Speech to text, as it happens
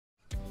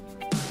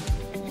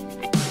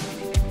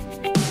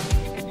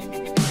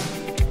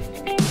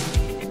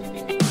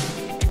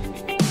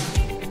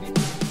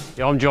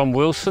I'm John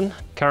Wilson.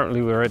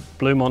 Currently we're at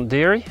Bluemont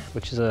Dairy,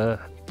 which is a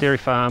dairy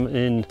farm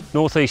in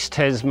northeast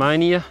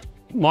Tasmania.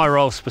 My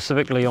role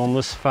specifically on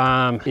this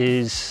farm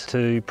is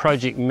to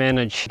project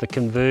manage the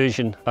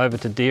conversion over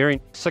to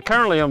dairy. So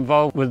currently I'm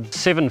involved with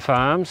 7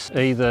 farms,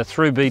 either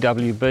through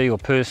BWB or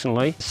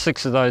personally.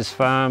 6 of those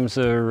farms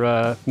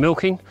are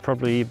milking,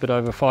 probably a bit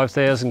over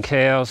 5,000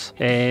 cows,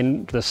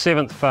 and the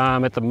 7th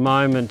farm at the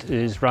moment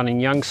is running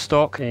young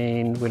stock,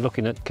 and we're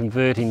looking at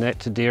converting that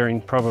to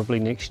dairying probably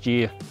next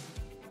year.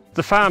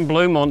 The farm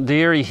Bluemont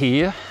Dairy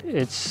here,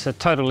 it's a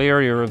total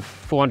area of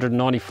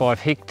 495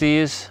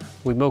 hectares.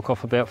 We milk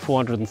off about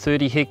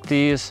 430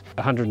 hectares,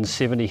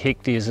 170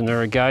 hectares in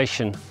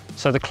irrigation.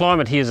 So the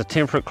climate here is a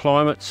temperate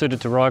climate suited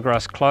to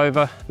ryegrass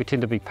clover. We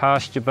tend to be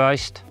pasture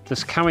based.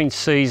 This coming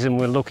season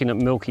we're looking at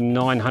milking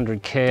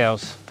 900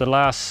 cows. The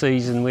last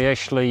season we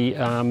actually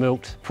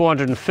milked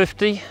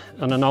 450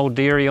 on an old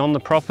dairy on the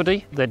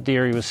property. That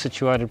dairy was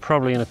situated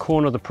probably in a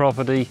corner of the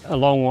property, a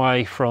long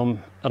way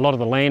from a lot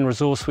of the land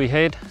resource we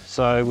had.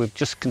 So we've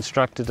just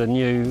constructed a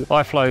new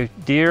high-flow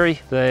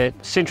dairy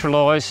that's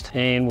centralised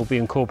and will be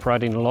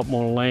incorporating a lot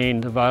more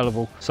land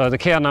available. So the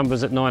cow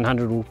numbers at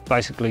 900 will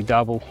basically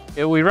double.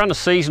 We run a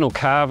seasonal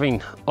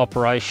calving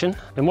operation,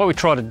 and what we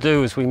try to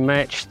do is we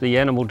match the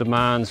animal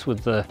demands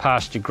with the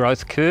pasture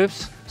growth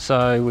curves.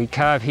 So we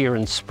calve here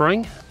in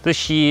spring.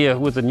 This year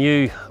with the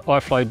new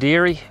high-flow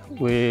dairy,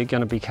 we're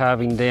going to be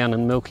calving down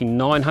and milking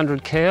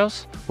 900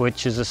 cows,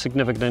 which is a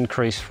significant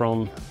increase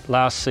from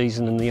last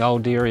season in the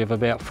old dairy of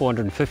about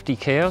 450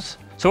 cows.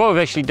 So what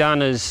we've actually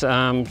done is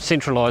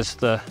centralised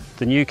the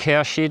new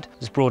cow shed.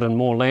 It's brought in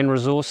more land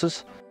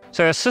resources.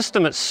 So our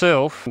system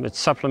itself, it's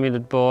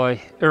supplemented by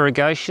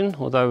irrigation,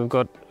 although we've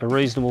got a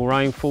reasonable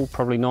rainfall,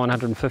 probably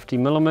 950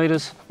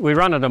 millimetres. We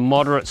run at a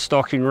moderate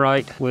stocking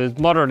rate with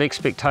moderate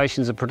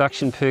expectations of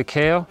production per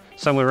cow,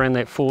 somewhere around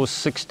that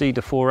 460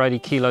 to 480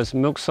 kilos of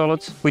milk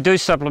solids. We do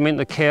supplement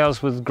the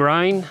cows with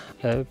grain,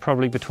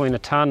 probably between a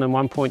tonne and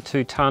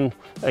 1.2 tonne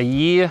a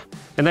year,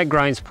 and that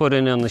grain's put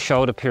in the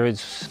shoulder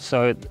periods,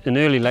 so in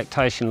early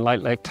lactation,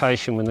 late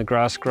lactation when the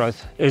grass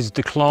growth is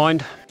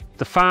declined.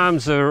 The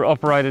farms are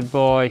operated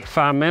by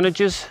farm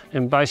managers,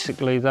 and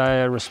basically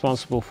they are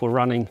responsible for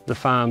running the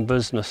farm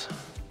business.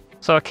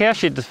 So a cow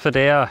shed to fit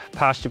our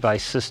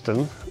pasture-based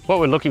system, what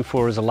we're looking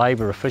for is a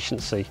labour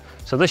efficiency.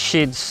 So this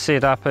shed's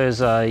set up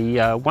as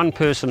a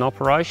one-person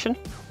operation.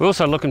 We're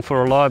also looking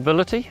for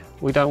reliability.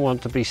 We don't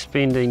want to be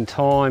spending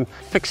time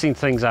fixing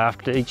things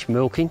after each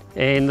milking.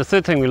 And the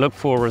third thing we look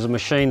for is a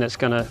machine that's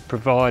going to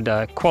provide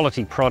a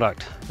quality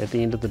product at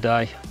the end of the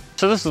day.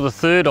 So this is the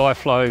third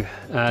high-flow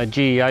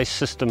GEA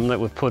system that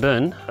we've put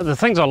in. The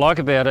things I like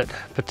about it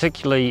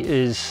particularly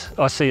is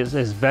I see it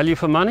as value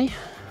for money.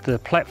 The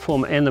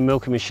platform and the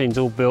milking machine's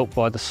all built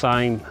by the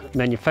same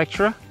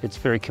manufacturer. It's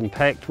very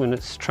compact when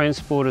it's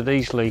transported,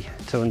 easily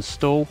to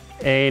install.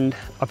 And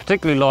I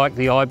particularly like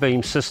the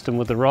I-beam system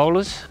with the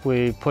rollers.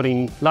 We're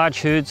putting large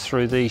herds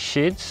through these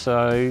sheds,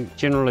 so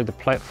generally the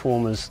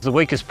platform is the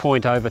weakest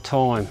point over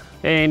time.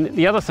 And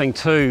the other thing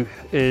too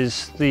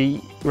is the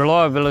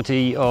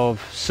reliability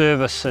of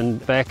service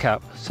and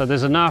backup. So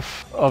there's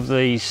enough of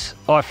these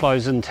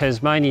high-flows in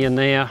Tasmania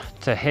now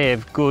to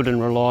have good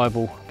and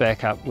reliable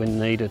backup when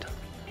needed.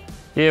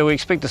 Yeah, we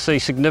expect to see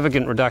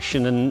significant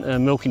reduction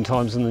in milking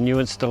times in the new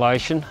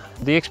installation.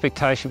 The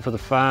expectation for the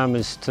farm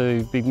is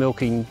to be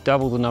milking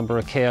double the number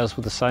of cows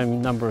with the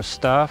same number of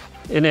staff.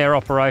 In our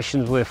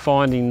operations we're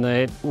finding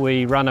that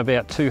we run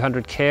about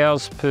 200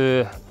 cows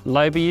per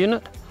labour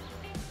unit,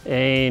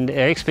 and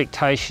our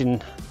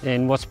expectation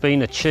and what's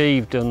been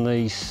achieved on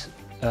these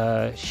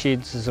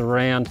sheds is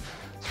around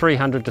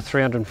 300 to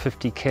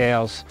 350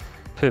 cows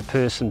per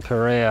person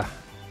per hour.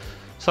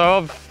 So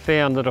I've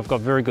found that I've got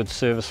very good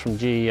service from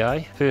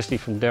GEA. Firstly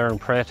from Darren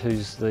Pratt,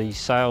 who's the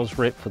sales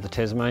rep for the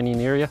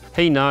Tasmanian area.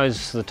 He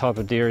knows the type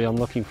of dairy I'm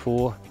looking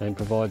for and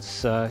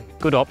provides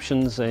good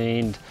options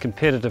and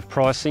competitive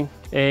pricing.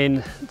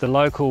 And the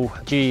local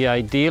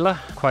GEA dealer,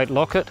 Quate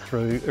Lockett,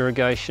 through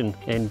Irrigation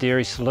and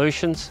Dairy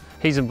Solutions.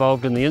 He's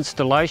involved in the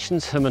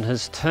installations, him and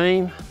his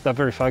team. They're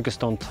very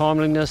focused on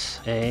timeliness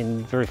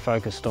and very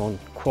focused on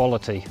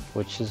quality,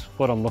 which is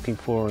what I'm looking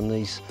for in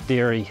these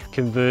dairy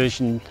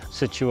conversion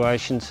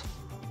situations.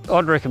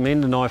 I'd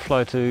recommend an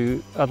high-flow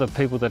to other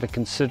people that are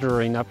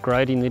considering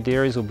upgrading their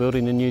dairies or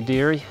building a new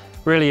dairy.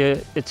 Really,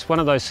 it's one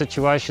of those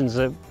situations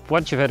that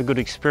once you've had a good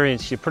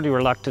experience, you're pretty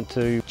reluctant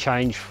to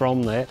change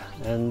from that,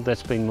 and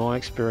that's been my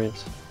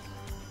experience.